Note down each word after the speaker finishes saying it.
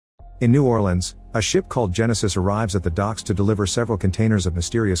In New Orleans, a ship called Genesis arrives at the docks to deliver several containers of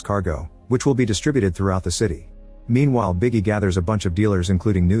mysterious cargo, which will be distributed throughout the city. Meanwhile, Biggie gathers a bunch of dealers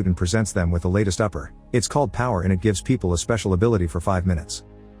including Newt and presents them with the latest upper. It's called Power and it gives people a special ability for 5 minutes.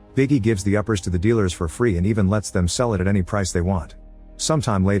 Biggie gives the uppers to the dealers for free and even lets them sell it at any price they want.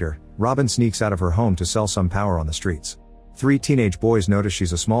 Sometime later, Robin sneaks out of her home to sell some power on the streets. 3 teenage boys notice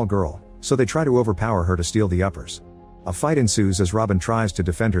she's a small girl, so they try to overpower her to steal the uppers. A fight ensues as Robin tries to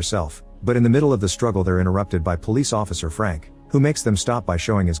defend herself, but in the middle of the struggle they're interrupted by police officer Frank, who makes them stop by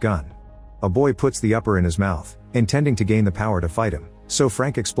showing his gun. A boy puts the upper in his mouth, intending to gain the power to fight him, so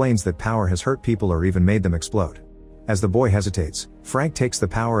Frank explains that power has hurt people or even made them explode. As the boy hesitates, Frank takes the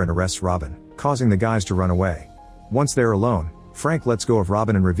power and arrests Robin, causing the guys to run away. Once they're alone, Frank lets go of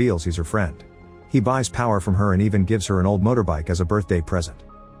Robin and reveals he's her friend. He buys power from her and even gives her an old motorbike as a birthday present.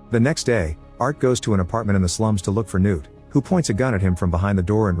 The next day, Art goes to an apartment in the slums to look for Newt, who points a gun at him from behind the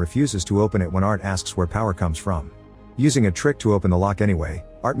door and refuses to open it when Art asks where power comes from. Using a trick to open the lock anyway,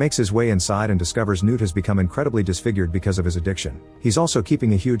 Art makes his way inside and discovers Newt has become incredibly disfigured because of his addiction. He's also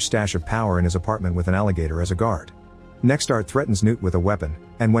keeping a huge stash of power in his apartment with an alligator as a guard. Next, Art threatens Newt with a weapon,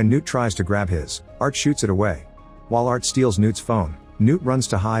 and when Newt tries to grab his, Art shoots it away. While Art steals Newt's phone, Newt runs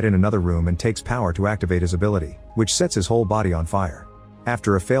to hide in another room and takes power to activate his ability, which sets his whole body on fire.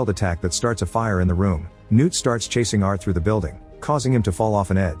 After a failed attack that starts a fire in the room, Newt starts chasing Art through the building, causing him to fall off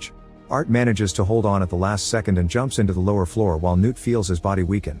an edge. Art manages to hold on at the last second and jumps into the lower floor while Newt feels his body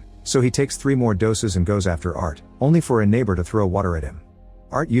weaken, so he takes 3 more doses and goes after Art, only for a neighbor to throw water at him.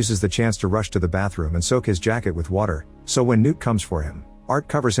 Art uses the chance to rush to the bathroom and soak his jacket with water, so when Newt comes for him, Art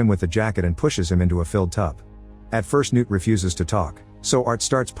covers him with the jacket and pushes him into a filled tub. At first Newt refuses to talk, so Art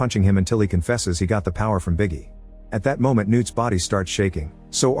starts punching him until he confesses he got the power from Biggie. At that moment Newt's body starts shaking,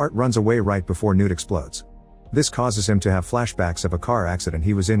 so Art runs away right before Newt explodes. This causes him to have flashbacks of a car accident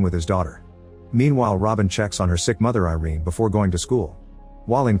he was in with his daughter. Meanwhile, Robin checks on her sick mother Irene before going to school.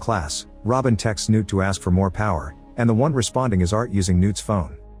 While in class, Robin texts Newt to ask for more power, and the one responding is Art using Newt's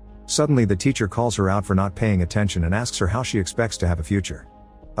phone. Suddenly the teacher calls her out for not paying attention and asks her how she expects to have a future.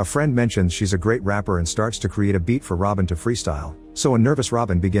 A friend mentions she's a great rapper and starts to create a beat for Robin to freestyle, so a nervous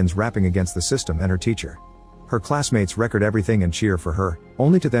Robin begins rapping against the system and her teacher. Her classmates record everything and cheer for her,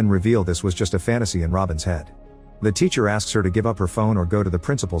 only to then reveal this was just a fantasy in Robin's head. The teacher asks her to give up her phone or go to the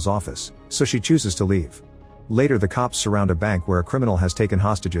principal's office, so she chooses to leave. Later the cops surround a bank where a criminal has taken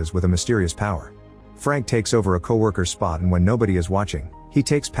hostages with a mysterious power. Frank takes over a co-worker's spot and when nobody is watching, he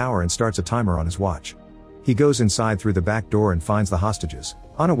takes power and starts a timer on his watch. He goes inside through the back door and finds the hostages,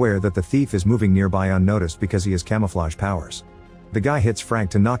 unaware that the thief is moving nearby unnoticed because he has camouflage powers. The guy hits Frank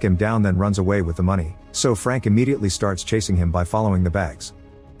to knock him down then runs away with the money, so Frank immediately starts chasing him by following the bags.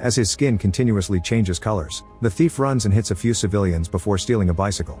 As his skin continuously changes colors, the thief runs and hits a few civilians before stealing a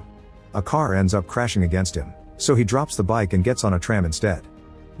bicycle. A car ends up crashing against him, so he drops the bike and gets on a tram instead.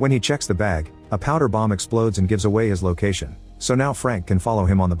 When he checks the bag, a powder bomb explodes and gives away his location, so now Frank can follow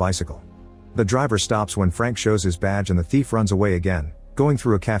him on the bicycle. The driver stops when Frank shows his badge and the thief runs away again, going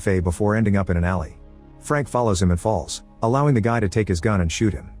through a cafe before ending up in an alley. Frank follows him and falls, allowing the guy to take his gun and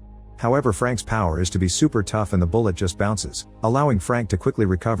shoot him. However, Frank's power is to be super tough and the bullet just bounces, allowing Frank to quickly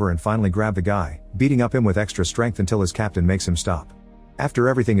recover and finally grab the guy, beating up him with extra strength until his captain makes him stop. After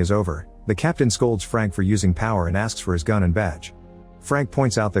everything is over, the captain scolds Frank for using power and asks for his gun and badge. Frank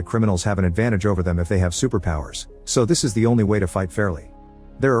points out that criminals have an advantage over them if they have superpowers, so this is the only way to fight fairly.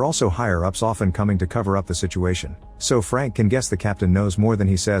 There are also higher-ups often coming to cover up the situation, so Frank can guess the captain knows more than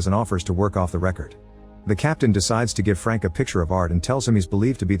he says and offers to work off the record. The captain decides to give Frank a picture of Art and tells him he's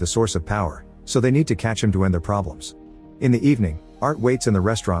believed to be the source of power, so they need to catch him to end their problems. In the evening, Art waits in the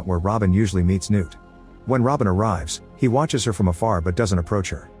restaurant where Robin usually meets Newt. When Robin arrives, he watches her from afar but doesn't approach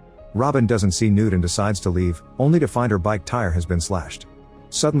her. Robin doesn't see Newt and decides to leave, only to find her bike tire has been slashed.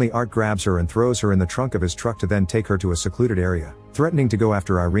 Suddenly Art grabs her and throws her in the trunk of his truck to then take her to a secluded area, threatening to go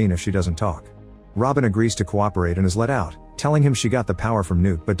after Irene if she doesn't talk. Robin agrees to cooperate and is let out, telling him she got the power from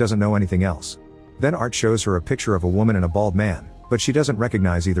Newt but doesn't know anything else. Then Art shows her a picture of a woman and a bald man, but she doesn't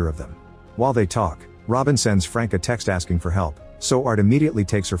recognize either of them. While they talk, Robin sends Frank a text asking for help, so Art immediately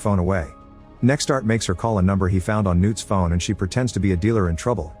takes her phone away. Next, Art makes her call a number he found on Newt's phone and she pretends to be a dealer in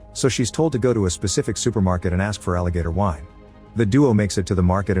trouble, so she's told to go to a specific supermarket and ask for alligator wine. The duo makes it to the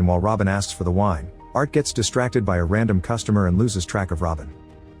market and while Robin asks for the wine, Art gets distracted by a random customer and loses track of Robin.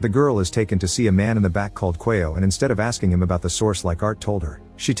 The girl is taken to see a man in the back called Quayo and instead of asking him about the source like Art told her,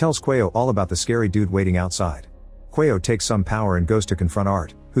 she tells Quayo all about the scary dude waiting outside. Quayo takes some power and goes to confront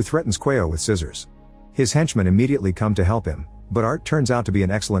Art, who threatens Quayo with scissors. His henchmen immediately come to help him, but Art turns out to be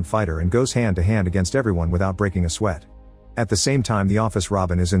an excellent fighter and goes hand to hand against everyone without breaking a sweat. At the same time the office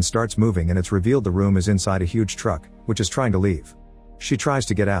Robin is in starts moving and it's revealed the room is inside a huge truck, which is trying to leave. She tries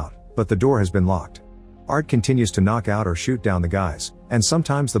to get out, but the door has been locked. Art continues to knock out or shoot down the guys, and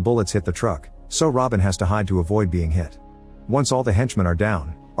sometimes the bullets hit the truck, so Robin has to hide to avoid being hit. Once all the henchmen are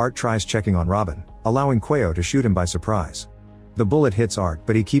down, Art tries checking on Robin, allowing Quayo to shoot him by surprise. The bullet hits Art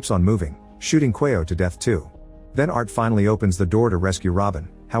but he keeps on moving, shooting Quayo to death too. Then Art finally opens the door to rescue Robin,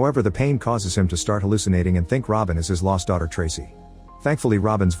 however the pain causes him to start hallucinating and think Robin is his lost daughter Tracy. Thankfully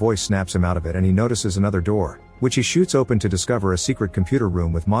Robin's voice snaps him out of it and he notices another door, which he shoots open to discover a secret computer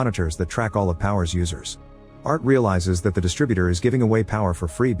room with monitors that track all of Power's users. Art realizes that the distributor is giving away Power for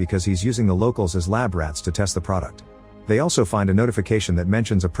free because he's using the locals as lab rats to test the product. They also find a notification that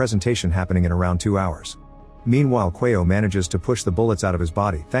mentions a presentation happening in around 2 hours. Meanwhile Quayo manages to push the bullets out of his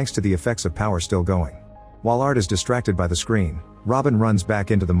body thanks to the effects of Power still going. While Art is distracted by the screen, Robin runs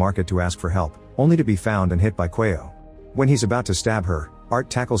back into the market to ask for help, only to be found and hit by Quayo. When he's about to stab her, Art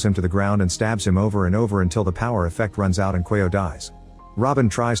tackles him to the ground and stabs him over and over until the power effect runs out and Quayo dies. Robin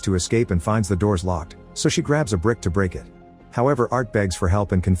tries to escape and finds the doors locked, so she grabs a brick to break it. However Art begs for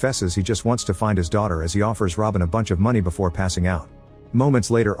help and confesses he just wants to find his daughter as he offers Robin a bunch of money before passing out.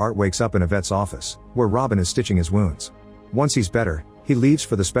 Moments later Art wakes up in a vet's office, where Robin is stitching his wounds. Once he's better, he leaves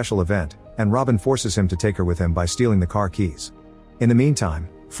for the special event, and Robin forces him to take her with him by stealing the car keys. In the meantime,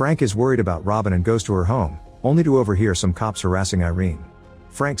 Frank is worried about Robin and goes to her home, only to overhear some cops harassing Irene.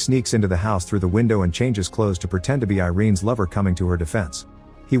 Frank sneaks into the house through the window and changes clothes to pretend to be Irene's lover coming to her defense.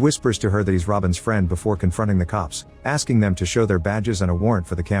 He whispers to her that he's Robin's friend before confronting the cops, asking them to show their badges and a warrant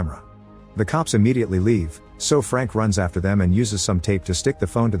for the camera. The cops immediately leave, so Frank runs after them and uses some tape to stick the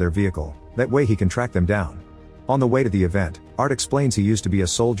phone to their vehicle, that way he can track them down. On the way to the event, Art explains he used to be a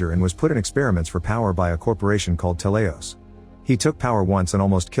soldier and was put in experiments for Power by a corporation called Teleos. He took Power once and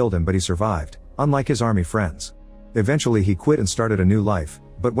almost killed him but he survived, unlike his army friends. Eventually he quit and started a new life,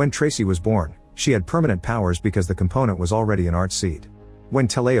 but when Tracy was born, she had permanent powers because the component was already in Art's seed. When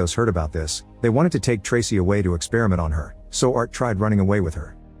Teleos heard about this, they wanted to take Tracy away to experiment on her, so Art tried running away with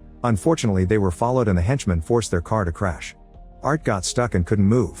her. Unfortunately they were followed and the henchmen forced their car to crash. Art got stuck and couldn't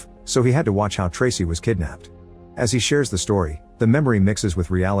move, so he had to watch how Tracy was kidnapped. As he shares the story, the memory mixes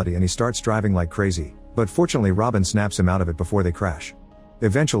with reality and he starts driving like crazy, but fortunately Robin snaps him out of it before they crash.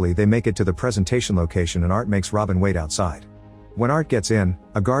 Eventually they make it to the presentation location and Art makes Robin wait outside. When Art gets in,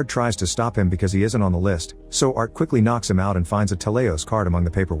 a guard tries to stop him because he isn't on the list, so Art quickly knocks him out and finds a Teleos card among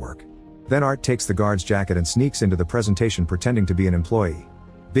the paperwork. Then Art takes the guard's jacket and sneaks into the presentation pretending to be an employee.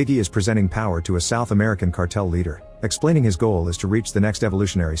 Biggie is presenting Power to a South American cartel leader, explaining his goal is to reach the next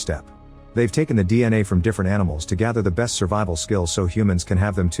evolutionary step. They've taken the DNA from different animals to gather the best survival skills so humans can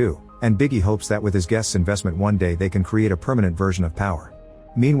have them too, and Biggie hopes that with his guest's investment one day they can create a permanent version of Power.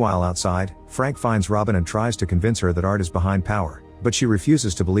 Meanwhile outside, Frank finds Robin and tries to convince her that Art is behind Power, but she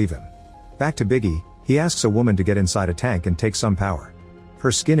refuses to believe him. Back to Biggie, he asks a woman to get inside a tank and take some power.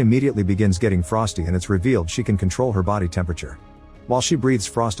 Her skin immediately begins getting frosty and it's revealed she can control her body temperature. While she breathes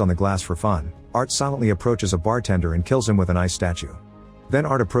frost on the glass for fun, Art silently approaches a bartender and kills him with an ice statue. Then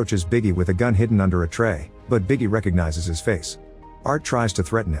Art approaches Biggie with a gun hidden under a tray, but Biggie recognizes his face. Art tries to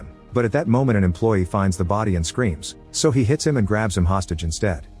threaten him, but at that moment an employee finds the body and screams, so he hits him and grabs him hostage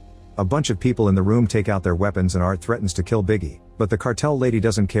instead. A bunch of people in the room take out their weapons and Art threatens to kill Biggie, but the cartel lady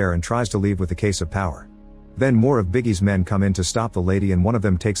doesn't care and tries to leave with the case of Power. Then more of Biggie's men come in to stop the lady and one of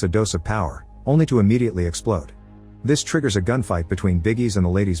them takes a dose of Power, only to immediately explode. This triggers a gunfight between Biggie's and the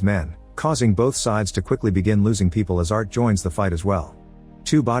lady's men, causing both sides to quickly begin losing people as Art joins the fight as well.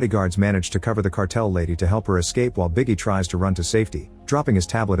 2 bodyguards manage to cover the cartel lady to help her escape while Biggie tries to run to safety, dropping his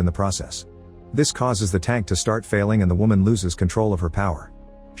tablet in the process. This causes the tank to start failing and the woman loses control of her power.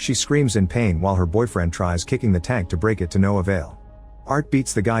 She screams in pain while her boyfriend tries kicking the tank to break it to no avail. Art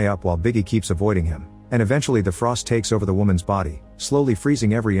beats the guy up while Biggie keeps avoiding him, and eventually the frost takes over the woman's body, slowly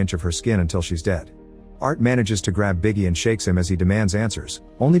freezing every inch of her skin until she's dead. Art manages to grab Biggie and shakes him as he demands answers,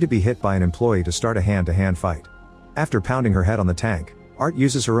 only to be hit by an employee to start a hand-to-hand fight. After pounding her head on the tank, Art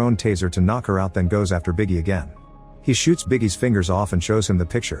uses her own taser to knock her out then goes after Biggie again. He shoots Biggie's fingers off and shows him the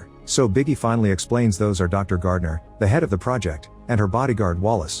picture, so Biggie finally explains those are Dr. Gardner, the head of the project, and her bodyguard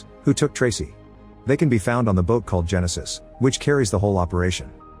Wallace, who took Tracy. They can be found on the boat called Genesis, which carries the whole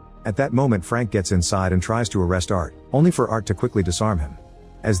operation. At that moment Frank gets inside and tries to arrest Art, only for Art to quickly disarm him.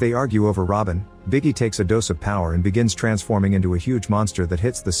 As they argue over Robin, Biggie takes a dose of power and begins transforming into a huge monster that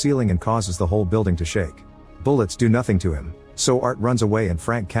hits the ceiling and causes the whole building to shake. Bullets do nothing to him, so Art runs away and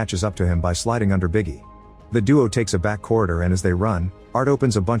Frank catches up to him by sliding under Biggie. The duo takes a back corridor and as they run, Art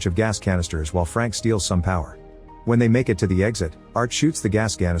opens a bunch of gas canisters while Frank steals some power. When they make it to the exit, Art shoots the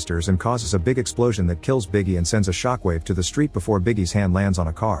gas canisters and causes a big explosion that kills Biggie and sends a shockwave to the street before Biggie's hand lands on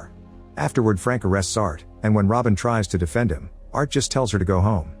a car. Afterward, Frank arrests Art, and when Robin tries to defend him, Art just tells her to go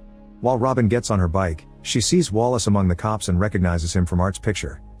home. While Robin gets on her bike, she sees Wallace among the cops and recognizes him from Art's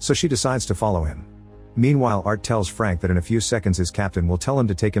picture, so she decides to follow him. Meanwhile, Art tells Frank that in a few seconds his captain will tell him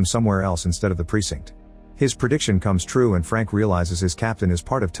to take him somewhere else instead of the precinct. His prediction comes true and Frank realizes his captain is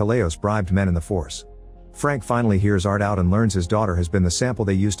part of Teleos' bribed men in the force. Frank finally hears Art out and learns his daughter has been the sample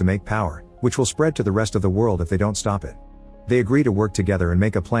they used to make power, which will spread to the rest of the world if they don't stop it. They agree to work together and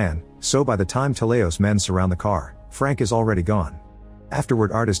make a plan, so by the time Teleos men surround the car, Frank is already gone.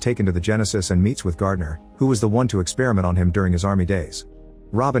 Afterward, Art is taken to the Genesis and meets with Gardner, who was the one to experiment on him during his army days.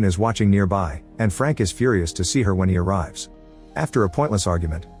 Robin is watching nearby, and Frank is furious to see her when he arrives. After a pointless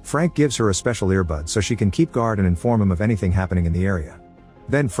argument, Frank gives her a special earbud so she can keep guard and inform him of anything happening in the area.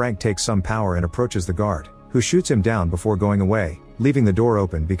 Then Frank takes some power and approaches the guard, who shoots him down before going away, leaving the door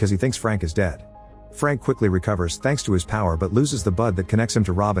open because he thinks Frank is dead. Frank quickly recovers thanks to his power but loses the bud that connects him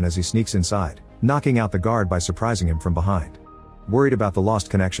to Robin as he sneaks inside, knocking out the guard by surprising him from behind. Worried about the lost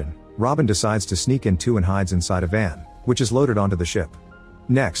connection, Robin decides to sneak in too and hides inside a van, which is loaded onto the ship.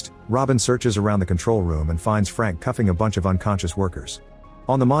 Next, Robin searches around the control room and finds Frank cuffing a bunch of unconscious workers.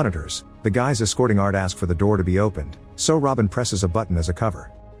 On the monitors, the guys escorting Art ask for the door to be opened, so Robin presses a button as a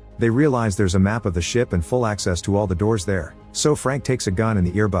cover. They realize there's a map of the ship and full access to all the doors there, so Frank takes a gun and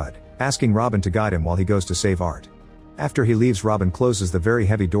the earbud, asking Robin to guide him while he goes to save Art. After he leaves, Robin closes the very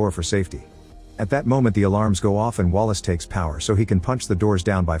heavy door for safety. At that moment the alarms go off and Wallace takes power so he can punch the doors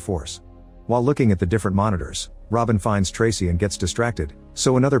down by force. While looking at the different monitors, Robin finds Tracy and gets distracted,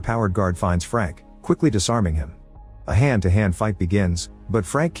 so another powered guard finds Frank, quickly disarming him. A hand-to-hand fight begins, but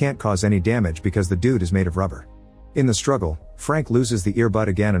Frank can't cause any damage because the dude is made of rubber. In the struggle, Frank loses the earbud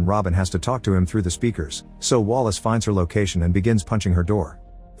again and Robin has to talk to him through the speakers, so Wallace finds her location and begins punching her door.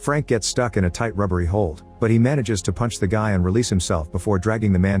 Frank gets stuck in a tight rubbery hold, but he manages to punch the guy and release himself before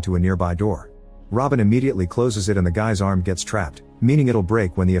dragging the man to a nearby door. Robin immediately closes it and the guy's arm gets trapped, meaning it'll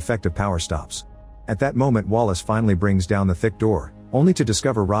break when the effective power stops. At that moment Wallace finally brings down the thick door, only to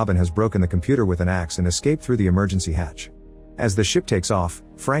discover Robin has broken the computer with an axe and escaped through the emergency hatch. As the ship takes off,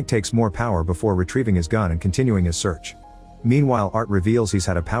 Frank takes more power before retrieving his gun and continuing his search. Meanwhile, Art reveals he's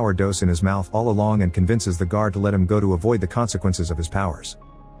had a power dose in his mouth all along and convinces the guard to let him go to avoid the consequences of his powers.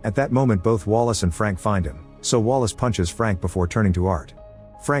 At that moment both Wallace and Frank find him, so Wallace punches Frank before turning to Art.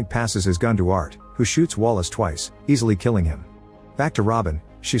 Frank passes his gun to Art, who shoots Wallace twice, easily killing him. Back to Robin,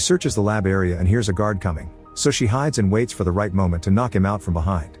 she searches the lab area and hears a guard coming, so she hides and waits for the right moment to knock him out from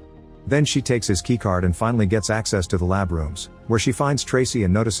behind. Then she takes his keycard and finally gets access to the lab rooms, where she finds Tracy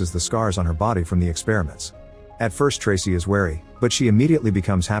and notices the scars on her body from the experiments. At first Tracy is wary, but she immediately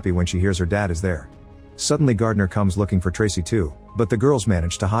becomes happy when she hears her dad is there. Suddenly Gardner comes looking for Tracy too, but the girls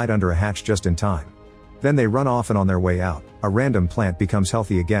manage to hide under a hatch just in time. Then they run off and on their way out, a random plant becomes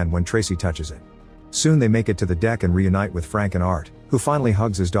healthy again when Tracy touches it. Soon they make it to the deck and reunite with Frank and Art, who finally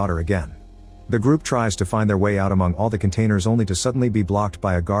hugs his daughter again. The group tries to find their way out among all the containers only to suddenly be blocked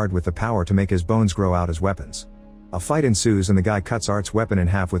by a guard with the power to make his bones grow out as weapons. A fight ensues and the guy cuts Art's weapon in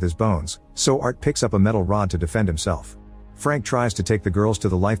half with his bones, so Art picks up a metal rod to defend himself. Frank tries to take the girls to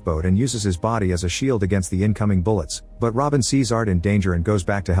the lifeboat and uses his body as a shield against the incoming bullets, but Robin sees Art in danger and goes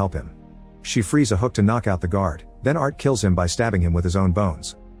back to help him. She frees a hook to knock out the guard, then Art kills him by stabbing him with his own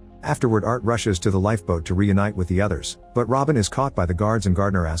bones. Afterward Art rushes to the lifeboat to reunite with the others, but Robin is caught by the guards and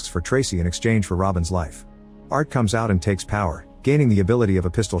Gardner asks for Tracy in exchange for Robin's life. Art comes out and takes power, gaining the ability of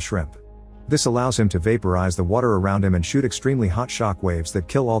a pistol shrimp. This allows him to vaporize the water around him and shoot extremely hot shock waves that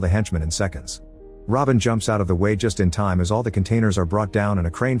kill all the henchmen in seconds. Robin jumps out of the way just in time as all the containers are brought down and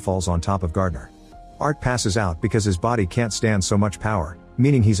a crane falls on top of Gardner. Art passes out because his body can't stand so much power,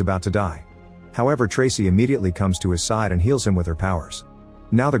 meaning he's about to die. However, Tracy immediately comes to his side and heals him with her powers.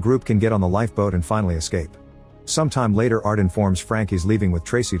 Now the group can get on the lifeboat and finally escape. Sometime later Art informs Frank he's leaving with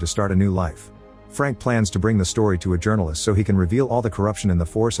Tracy to start a new life. Frank plans to bring the story to a journalist so he can reveal all the corruption in the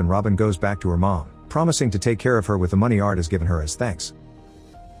force and Robin goes back to her mom, promising to take care of her with the money Art has given her as thanks.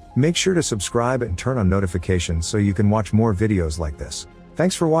 Make sure to subscribe and turn on notifications so you can watch more videos like this.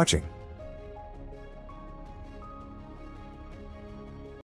 Thanks for watching.